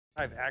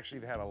I've actually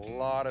had a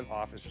lot of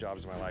office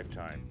jobs in my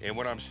lifetime. And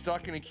when I'm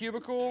stuck in a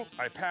cubicle,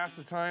 I pass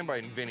the time by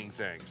inventing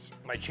things.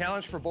 My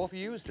challenge for both of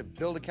you is to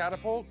build a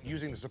catapult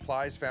using the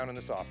supplies found in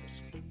this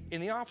office.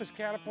 In the office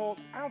catapult,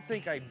 I don't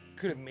think I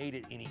could have made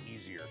it any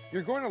easier.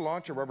 You're going to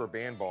launch a rubber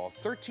band ball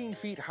 13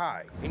 feet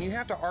high, and you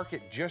have to arc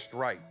it just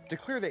right to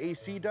clear the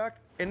AC duct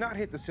and not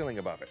hit the ceiling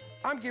above it.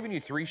 I'm giving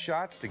you 3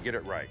 shots to get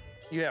it right.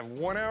 You have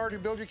 1 hour to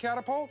build your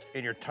catapult,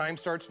 and your time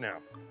starts now.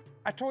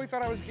 I totally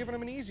thought I was giving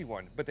them an easy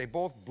one, but they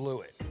both blew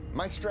it.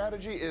 My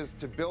strategy is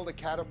to build a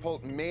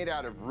catapult made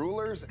out of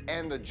rulers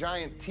and a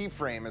giant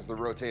T-frame as the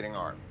rotating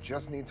arm.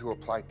 Just need to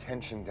apply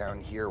tension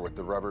down here with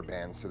the rubber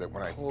band so that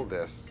when I pull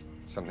this,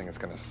 something is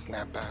gonna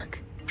snap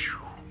back.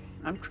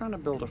 I'm trying to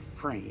build a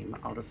frame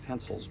out of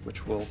pencils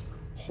which will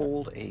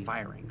hold a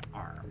firing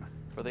arm.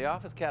 For the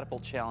office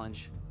catapult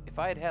challenge, if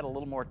I had had a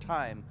little more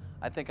time,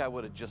 I think I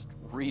would have just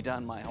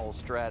redone my whole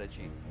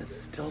strategy.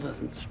 This still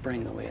doesn't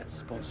spring the way it's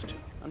supposed to.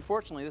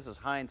 Unfortunately, this is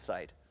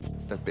hindsight.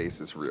 That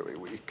base is really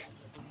weak.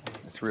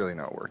 It's really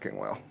not working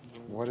well.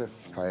 What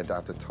if I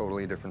adopt a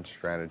totally different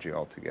strategy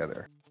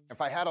altogether?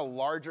 If I had a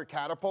larger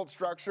catapult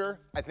structure,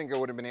 I think I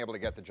would have been able to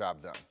get the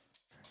job done.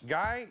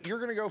 Guy, you're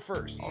gonna go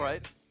first. All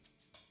right.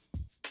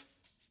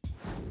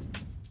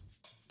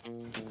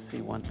 I can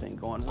see one thing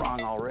going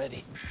wrong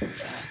already.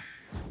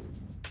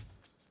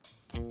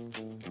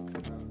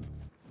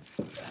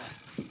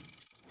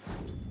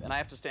 And I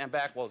have to stand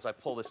back while as I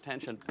pull this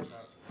tension.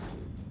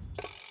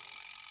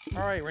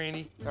 All right,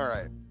 Randy. All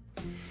right.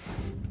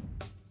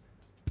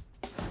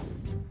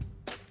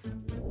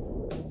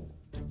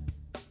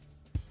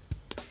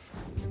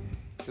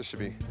 This should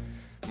be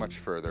much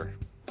further.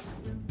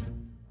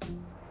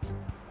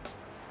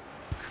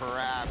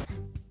 Crap.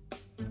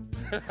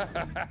 You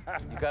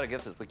gotta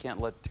get this. We can't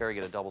let Terry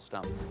get a double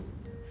stump.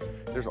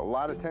 There's a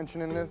lot of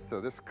tension in this,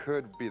 so this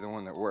could be the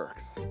one that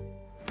works.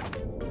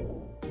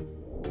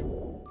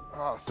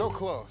 Oh, so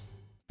close.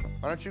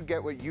 Why don't you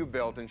get what you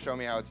built and show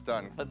me how it's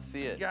done? Let's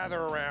see it.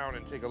 Gather around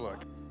and take a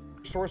look.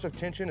 Source of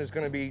tension is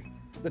gonna be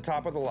the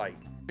top of the light.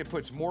 It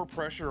puts more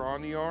pressure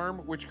on the arm,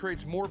 which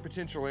creates more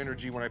potential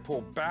energy when I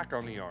pull back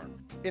on the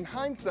arm. In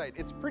hindsight,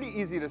 it's pretty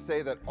easy to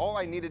say that all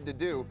I needed to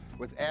do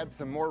was add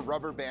some more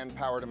rubber band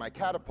power to my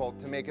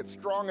catapult to make it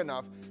strong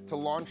enough to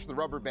launch the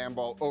rubber band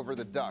ball over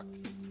the duct.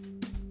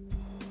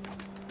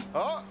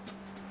 Oh!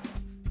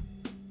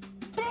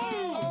 Boom!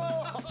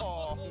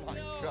 Oh my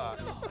God.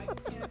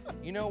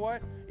 You know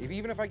what?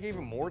 Even if I gave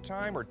them more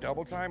time or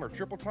double time or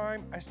triple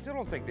time, I still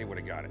don't think they would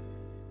have got it.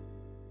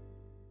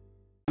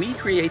 We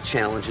create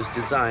challenges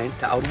designed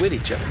to outwit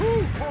each other.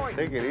 Woo, boy.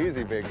 Take it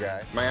easy, big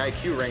guy. My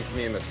IQ ranks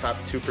me in the top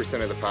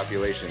 2% of the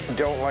population.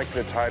 Don't like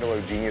the title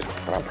of genius,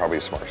 but I'm probably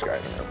the smartest guy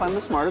in the room. I'm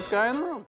the smartest guy in the room.